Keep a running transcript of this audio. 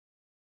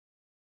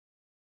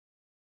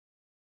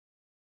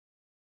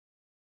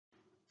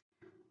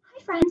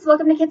Friends,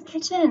 welcome to Kids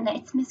Kitchen.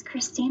 It's Miss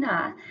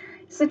Christina.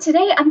 So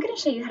today I'm going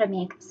to show you how to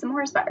make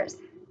s'mores bars.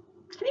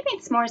 Have you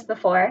made s'mores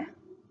before?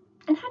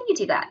 And how do you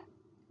do that?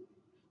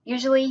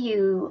 Usually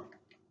you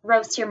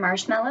roast your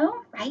marshmallow,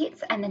 right?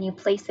 And then you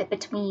place it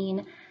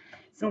between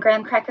some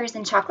graham crackers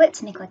and chocolate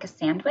to make like a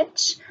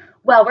sandwich.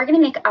 Well, we're going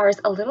to make ours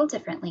a little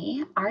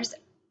differently. Ours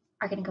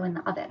are going to go in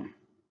the oven.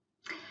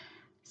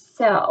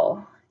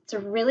 So it's a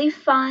really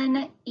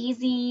fun,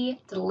 easy,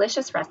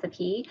 delicious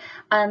recipe,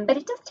 but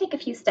it does take a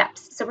few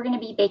steps. So we're going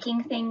to be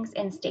baking things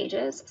in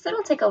stages, so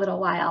it'll take a little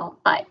while,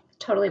 but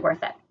totally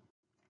worth it.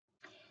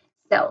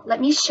 So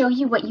let me show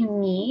you what you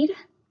need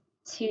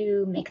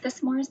to make the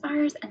s'mores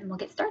bars, and then we'll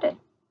get started.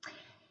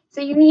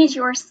 So you need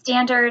your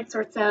standard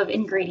sorts of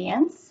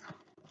ingredients: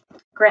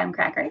 graham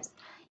crackers.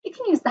 You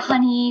can use the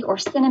honey or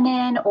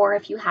cinnamon, or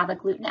if you have a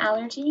gluten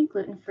allergy,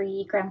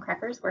 gluten-free graham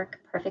crackers work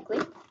perfectly.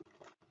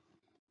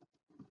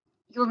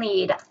 You'll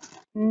need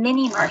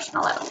mini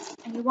marshmallows,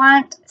 and you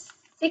want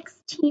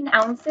 16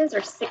 ounces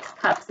or 6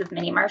 cups of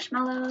mini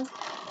marshmallows.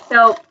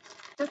 So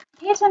just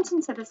pay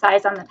attention to the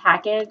size on the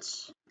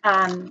package.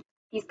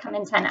 These come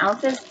in 10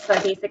 ounces, so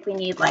I basically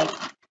need like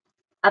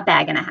a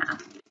bag and a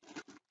half.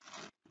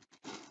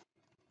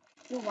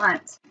 You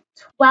want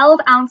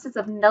 12 ounces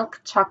of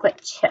milk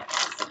chocolate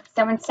chips.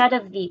 So instead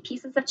of the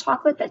pieces of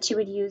chocolate that you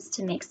would use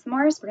to make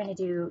s'mores, we're going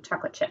to do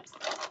chocolate chips.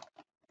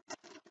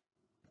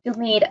 You'll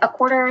need a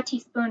 1/4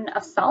 teaspoon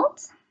of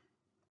salt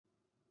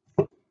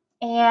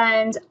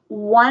and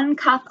 1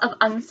 cup of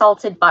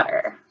unsalted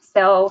butter.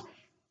 So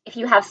if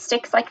you have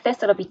sticks like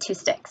this, it'll be 2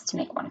 sticks to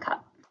make 1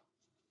 cup.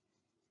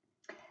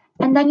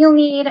 And then you'll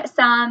need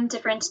some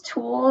different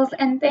tools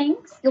and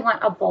things. You'll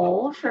want a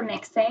bowl for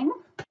mixing,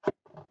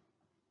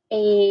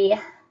 a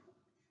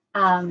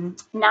 9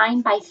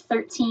 by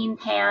 13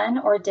 pan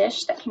or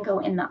dish that can go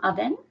in the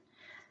oven.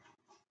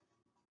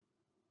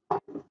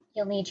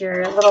 You'll need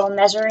your little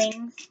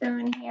measuring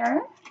spoon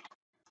here,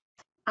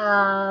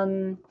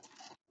 a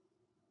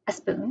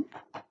spoon,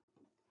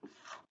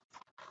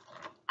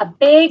 a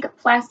big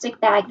plastic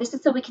bag. This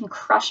is so we can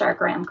crush our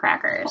graham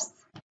crackers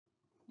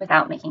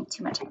without making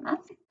too much of a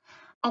mess.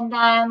 And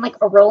then like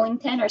a rolling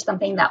pin or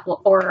something that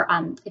will, or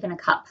even a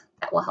cup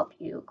that will help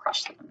you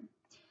crush them,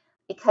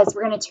 because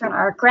we're going to turn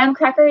our graham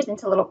crackers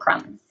into little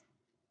crumbs.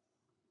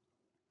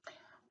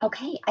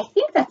 Okay, I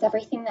think that's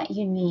everything that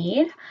you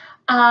need.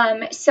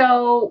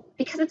 So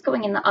because it's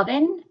going in the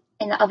oven,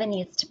 and the oven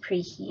needs to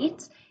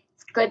preheat,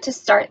 it's good to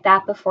start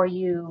that before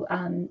you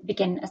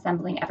begin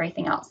assembling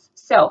everything else.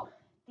 So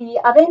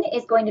the oven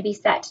is going to be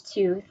set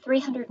to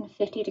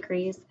 350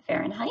 degrees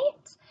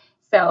Fahrenheit.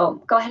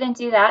 So go ahead and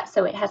do that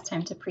so it has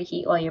time to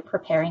preheat while you're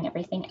preparing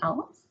everything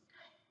else.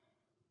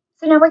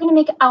 So now we're going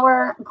to make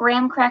our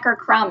graham cracker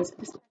crumbs.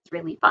 This is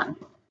really fun.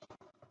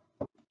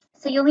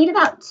 So you'll need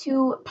about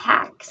 2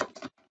 packs.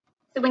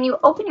 So when you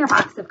open your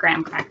box of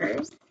graham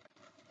crackers,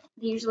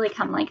 they usually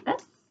come like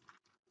this.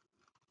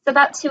 So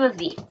about 2 of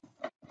these.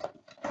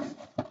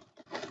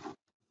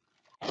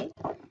 Okay.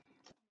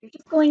 You're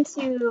just going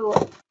to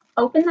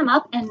open them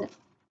up and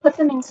put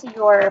them into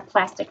your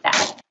plastic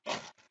bag.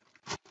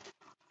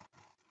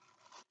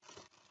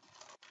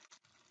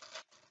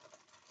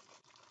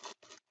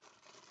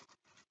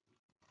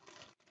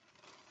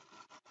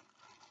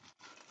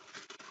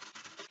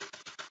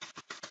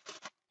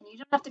 And you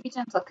don't have to be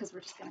gentle because we're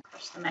just going to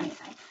crush them anyway.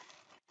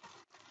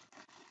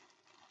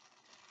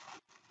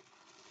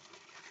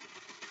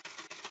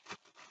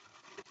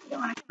 You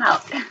don't want to come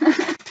out.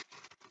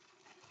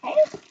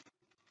 Okay.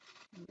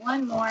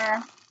 1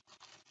 more.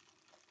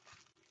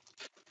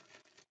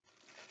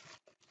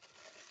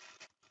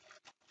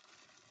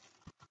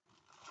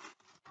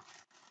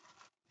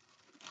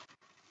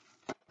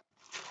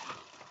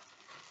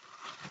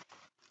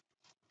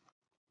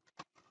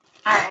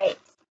 All right.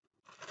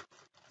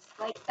 Just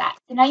like that.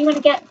 So now you want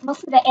to get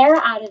most of the air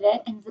out of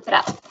it and zip it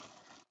up.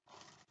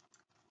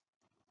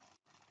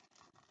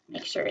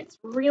 Make sure it's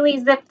really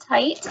zip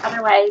tight,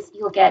 otherwise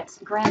you'll get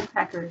graham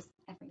crackers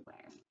everywhere.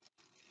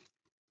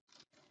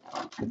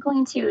 So I'm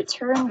going to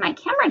turn my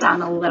camera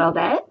down a little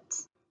bit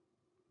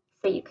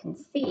so you can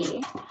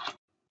see.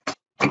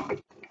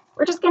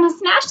 We're just going to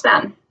smash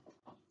them.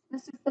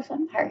 This is the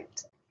fun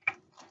part.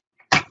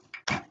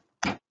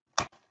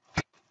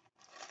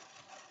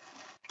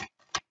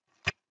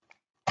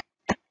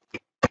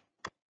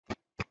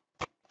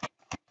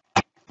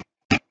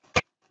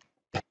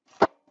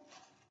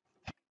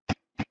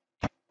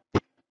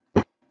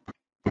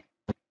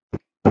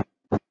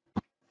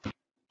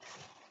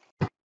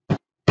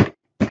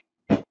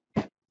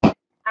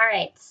 All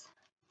right,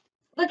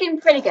 looking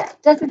pretty good.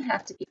 Doesn't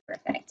have to be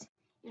perfect.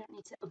 You don't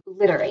need to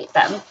obliterate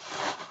them.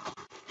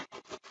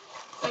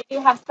 So I do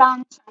have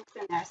some chunks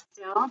in there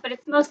still, but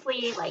it's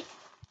mostly like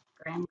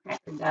graham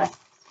cracker dust.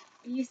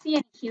 If you see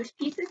any huge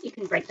pieces, you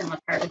can break them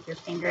apart with your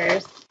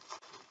fingers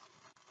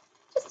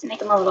just to make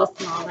them a little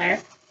smaller.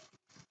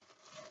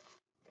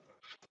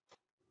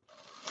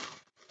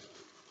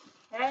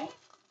 Okay.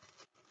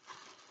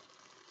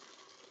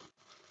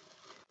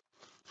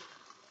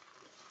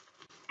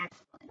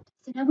 Excellent.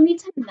 So now we need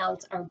to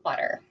melt our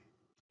butter.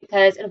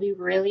 because it'll be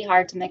really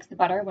hard to mix the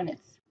butter when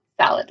it's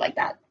solid like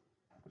that.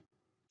 So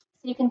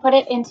you can put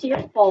it into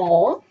your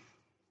bowl.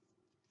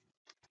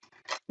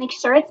 Make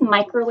sure it's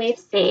microwave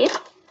safe.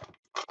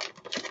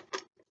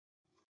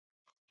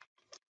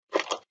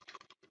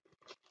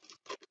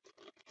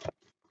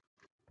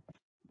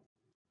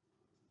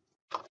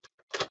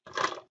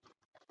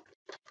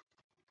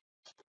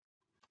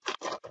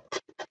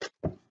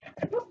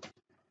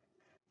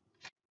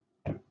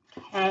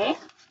 Okay.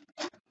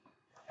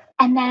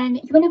 And then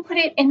you want to put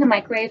it in the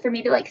microwave for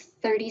maybe like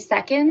 30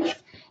 seconds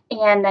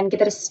and then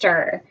give it a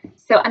stir.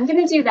 So I'm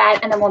going to do that,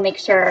 and then we'll make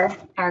sure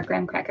our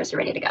graham crackers are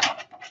ready to go.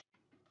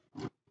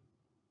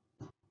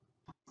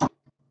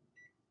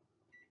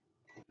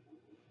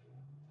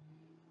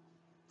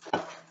 So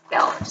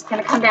I'm just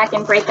going to come back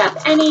and break up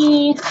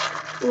any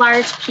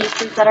large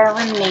pieces that are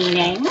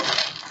remaining.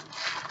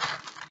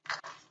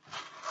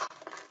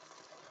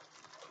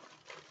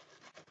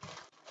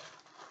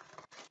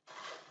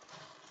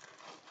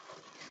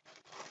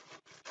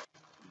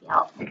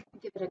 Yeah,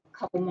 give it a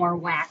couple more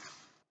whacks.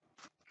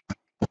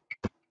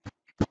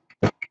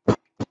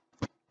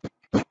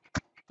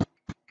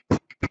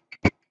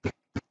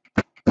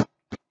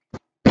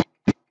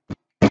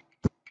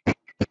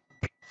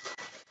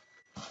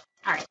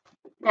 All right,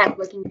 that's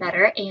looking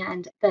better,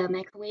 and the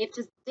microwave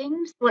just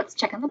dinged. So let's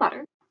check on the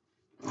butter.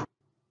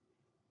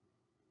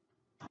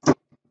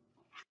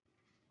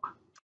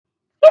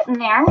 Getting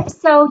there.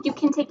 So you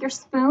can take your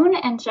spoon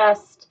and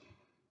just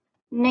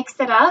mix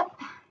it up.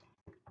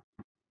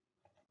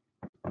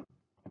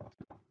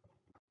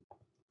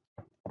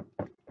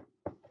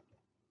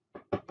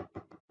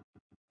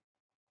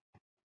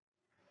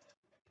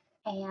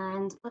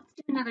 And let's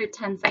do another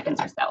 10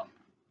 seconds or so.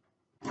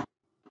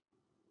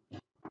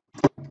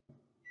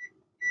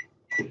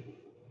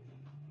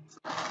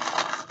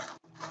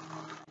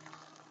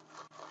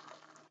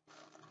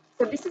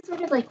 So this is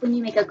sort of like when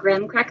you make a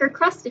graham cracker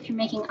crust if you're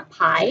making a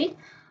pie,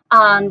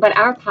 but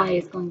our pie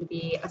is going to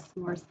be a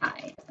s'mores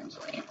pie,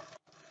 essentially.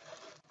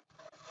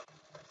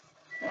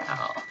 So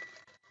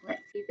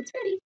let's see if it's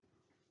ready.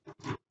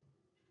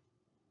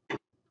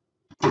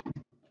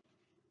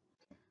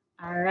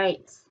 All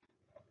right.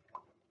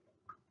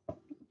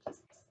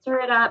 Just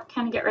stir it up,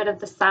 kind of get rid of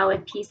the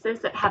solid pieces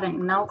that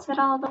haven't melted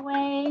all the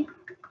way.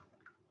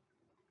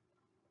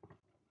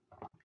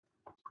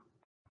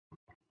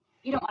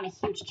 You don't want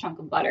a huge chunk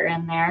of butter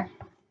in there.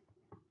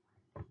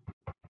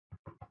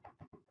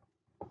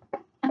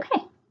 Okay.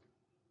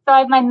 So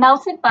I have my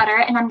melted butter,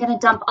 and I'm going to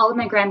dump all of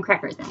my graham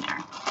crackers in there.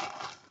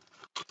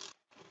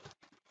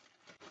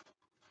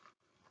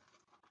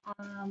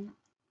 I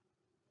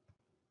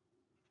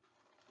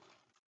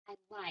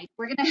lied.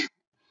 We're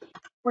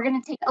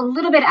gonna take a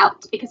little bit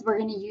out because we're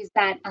gonna use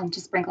that to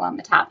sprinkle on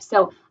the top.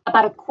 So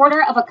about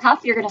 1/4 of a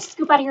cup, you're gonna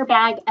scoop out of your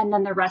bag, and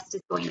then the rest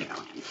is going to go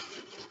in.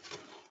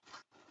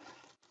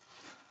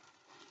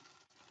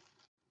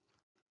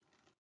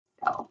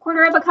 So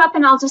 1/4 of a cup,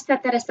 and I'll just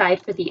set that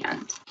aside for the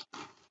end.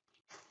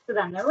 So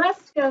then the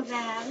rest goes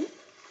in.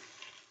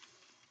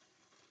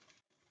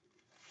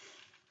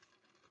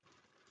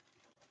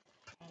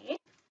 Okay.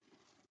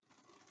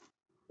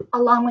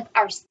 Along with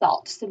our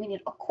salt. So we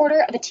need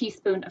 1/4 of a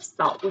teaspoon of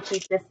salt, which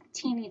is this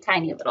teeny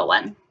tiny little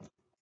one.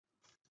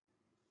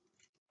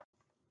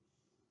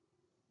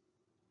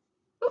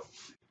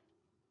 Oops.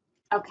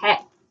 Okay.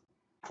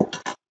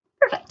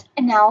 Perfect.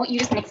 And now you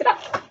just mix it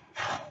up.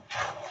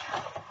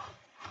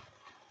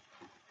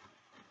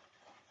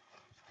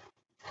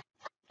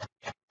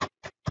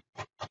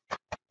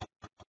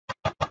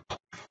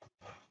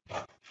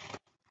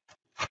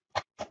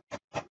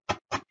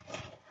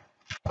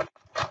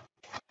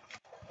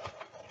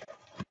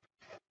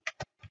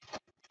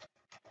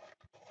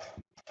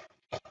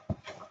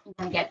 You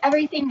want to get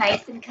everything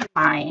nice and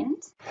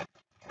combined.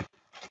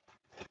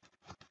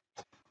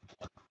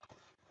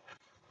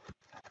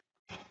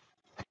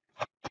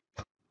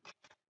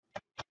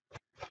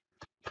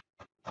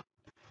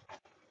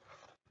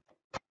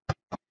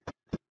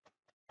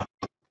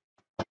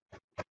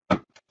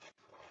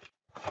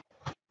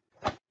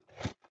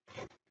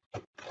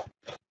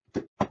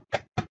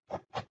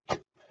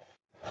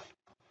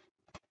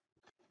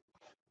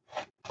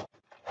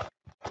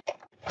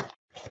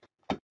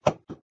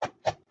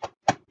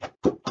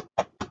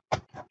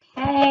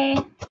 Okay.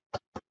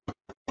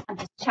 I'm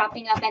just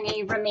chopping up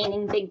any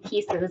remaining big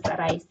pieces that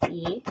I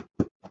see.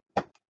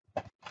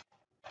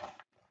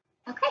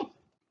 Okay,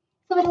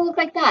 so it'll look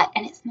like that,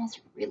 and it smells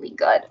really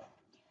good.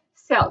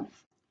 So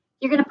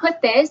you're going to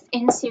put this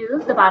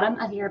into the bottom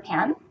of your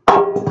pan.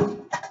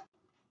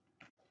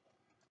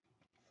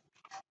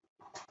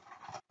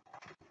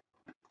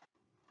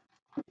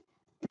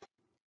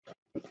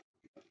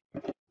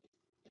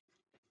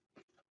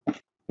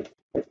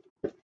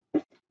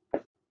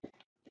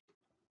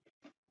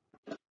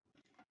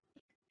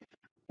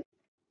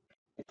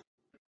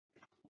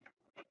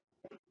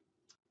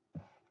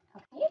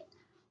 Okay,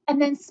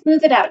 and then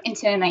smooth it out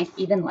into a nice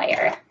even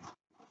layer.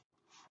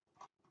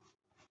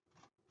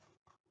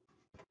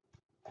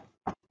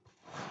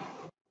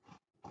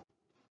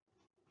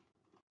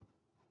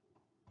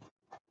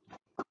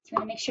 You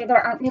want to make sure there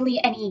aren't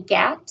really any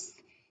gaps,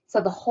 so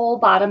the whole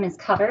bottom is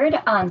covered,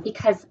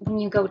 because when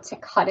you go to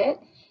cut it,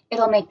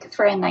 it'll make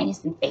for a nice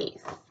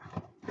base.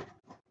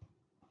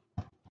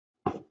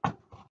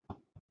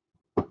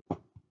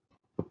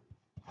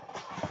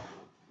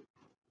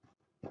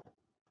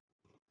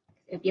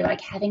 It'd be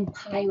like having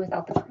pie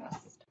without the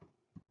crust.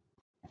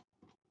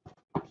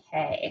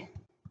 Okay.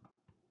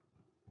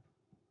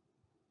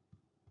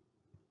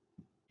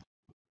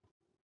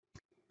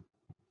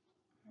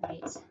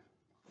 Right.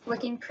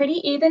 Looking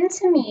pretty even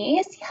to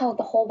me. See how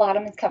the whole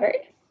bottom is covered?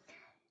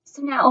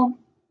 So now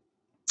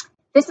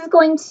this is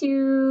going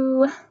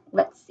to,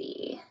 let's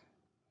see,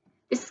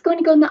 this is going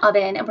to go in the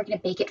oven and we're going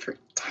to bake it for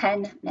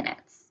 10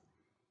 minutes.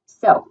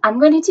 So I'm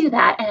going to do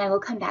that and I will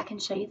come back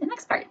and show you the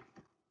next part.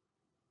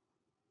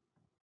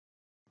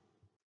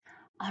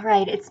 All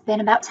right, it's been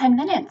about 10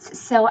 minutes,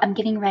 so I'm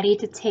getting ready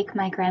to take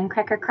my graham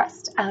cracker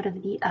crust out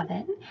of the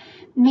oven.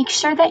 Make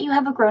sure that you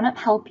have a grown-up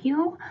help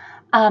you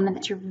and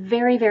that you're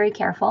very, very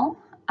careful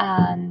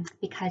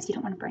because you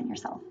don't want to burn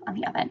yourself on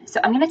the oven. So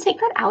I'm going to take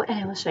that out and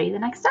I will show you the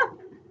next step.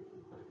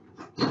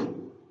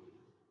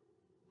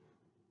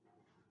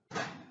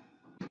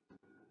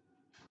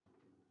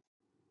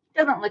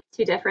 Doesn't look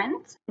too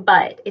different,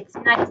 but it's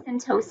nice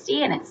and toasty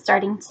and it's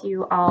starting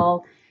to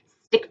all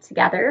stick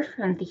together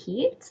from the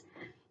heat.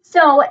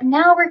 So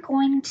now we're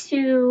going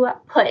to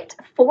put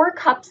 4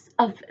 cups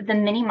of the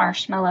mini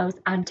marshmallows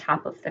on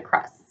top of the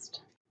crust.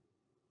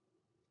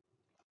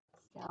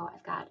 So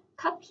I've got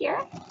a cup here.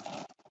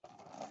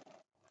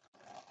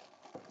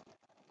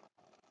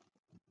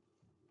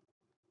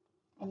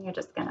 And you're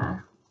just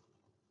gonna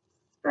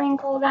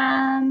sprinkle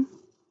them.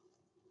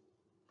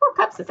 4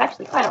 cups is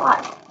actually quite a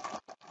lot.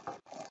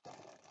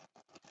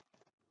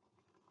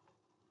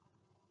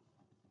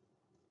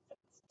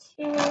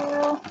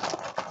 Two.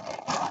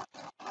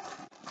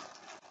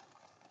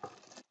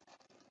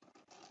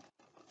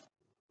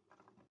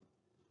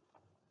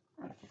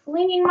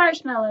 Flinging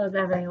marshmallows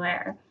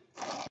everywhere.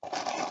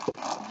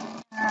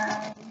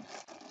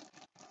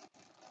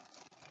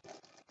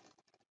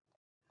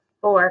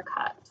 4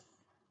 cups.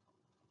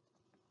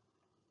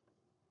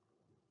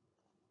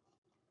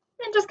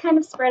 And just kind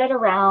of spread it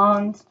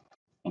around.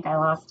 I think I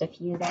lost a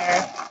few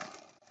there.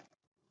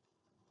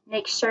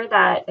 Make sure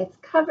that it's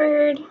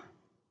covered.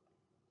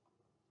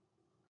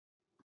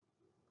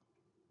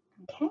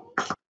 Okay.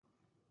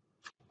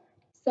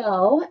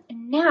 So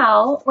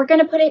now we're going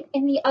to put it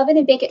in the oven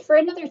and bake it for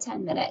another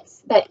 10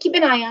 minutes. But keep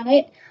an eye on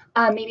it.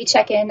 Maybe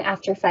check in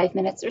after 5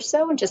 minutes or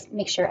so and just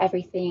make sure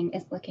everything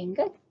is looking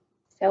good.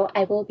 So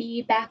I will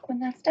be back when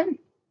that's done.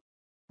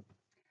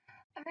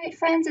 All right,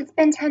 friends, it's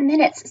been 10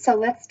 minutes, so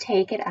let's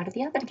take it out of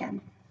the oven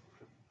again.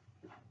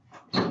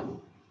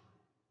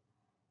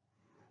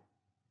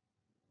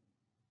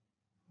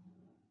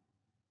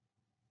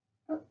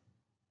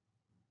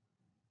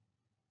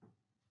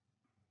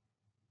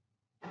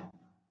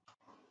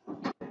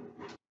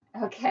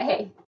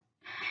 Okay,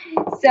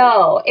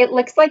 so it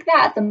looks like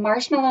that. The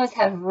marshmallows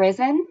have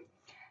risen.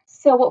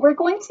 So what we're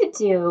going to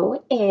do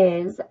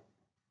is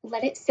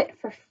let it sit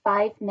for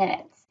 5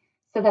 minutes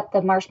so that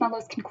the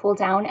marshmallows can cool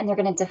down and they're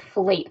going to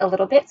deflate a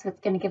little bit. So it's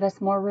going to give us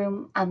more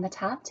room on the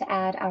top to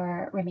add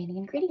our remaining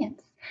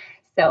ingredients.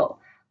 So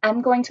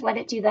I'm going to let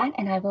it do that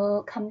and I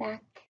will come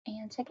back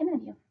and check in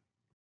on you.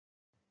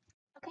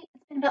 Okay,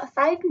 it's been about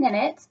 5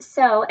 minutes.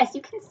 So as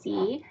you can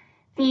see,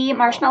 the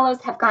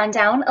marshmallows have gone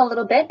down a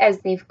little bit as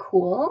they've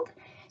cooled.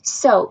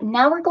 So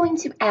now we're going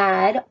to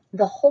add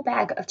the whole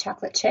bag of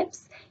chocolate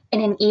chips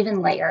in an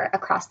even layer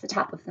across the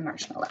top of the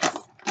marshmallows.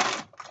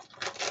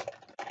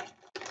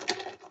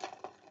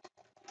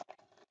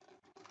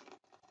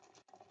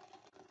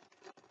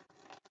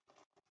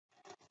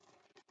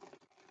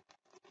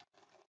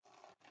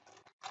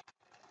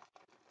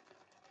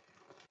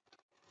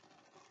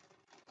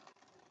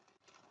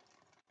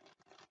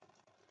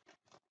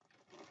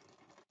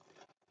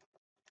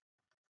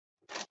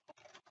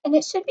 And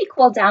it should be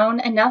cooled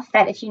down enough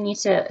that if you need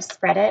to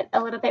spread it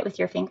a little bit with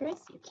your fingers,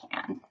 you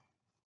can.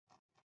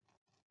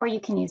 Or you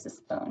can use a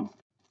spoon.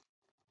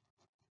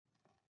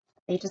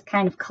 They just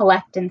kind of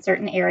collect in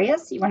certain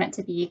areas, so you want it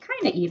to be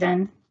kind of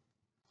even.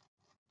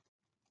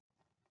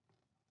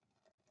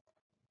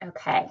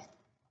 Okay.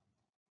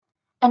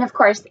 And of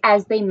course,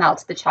 as they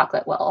melt, the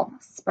chocolate will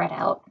spread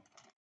out.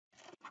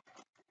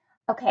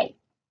 Okay,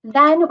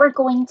 then we're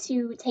going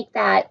to take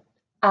that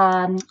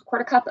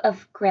 1/4 cup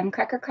of graham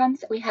cracker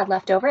crumbs that we had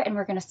left over, and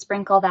we're going to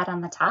sprinkle that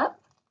on the top.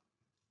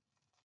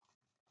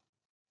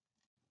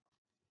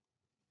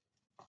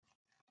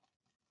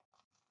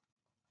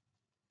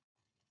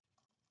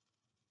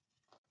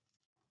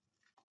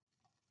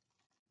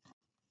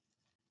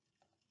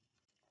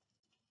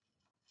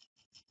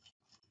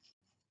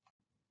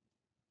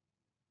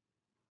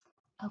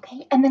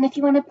 Okay, and then if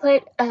you want to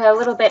put a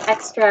little bit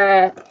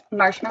extra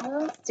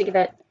marshmallows to give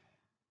it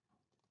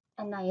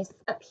a nice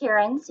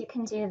appearance, you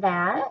can do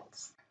that.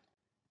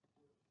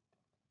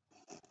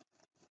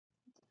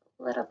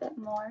 A little bit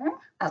more.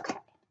 Okay.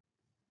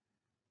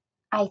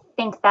 I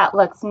think that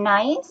looks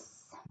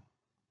nice.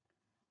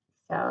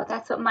 So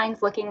That's what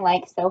mine's looking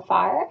like so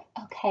far.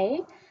 Okay.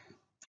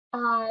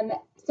 Um,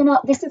 so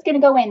now this is going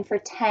to go in for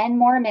 10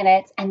 more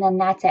minutes and then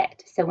that's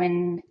it. So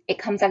when it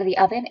comes out of the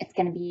oven, it's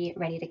going to be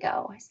ready to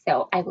go.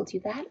 So I will do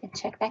that and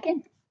check back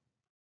in.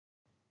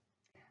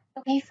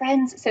 Okay,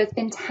 friends, so it's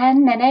been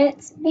 10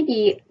 minutes,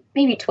 maybe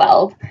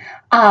 12.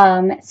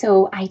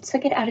 So I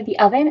took it out of the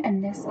oven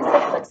and this is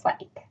what it looks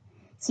like.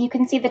 So you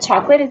can see the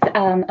chocolate is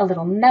a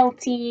little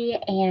melty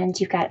and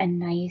you've got a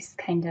nice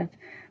kind of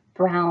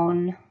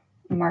brown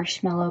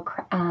marshmallow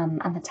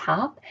on the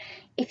top.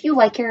 If you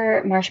like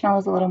your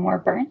marshmallows a little more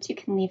burnt, you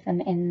can leave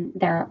them in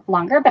there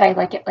longer, but I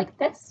like it like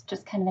this,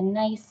 just kind of a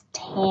nice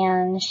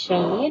tan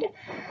shade.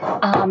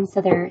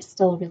 So they're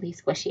still really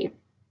squishy.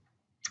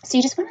 So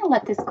you just want to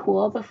let this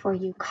cool before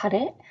you cut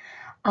it.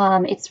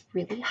 It's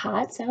really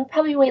hot, so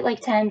probably wait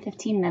like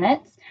 10-15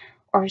 minutes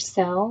or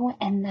so,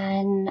 and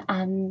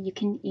then you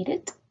can eat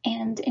it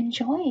and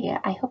enjoy.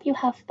 I hope you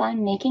have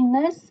fun making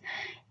this.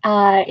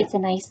 It's a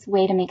nice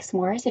way to make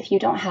s'mores if you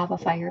don't have a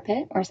fire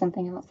pit or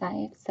something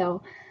outside.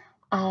 So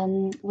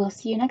we'll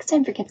see you next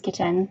time for Kids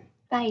Kitchen.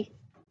 Bye.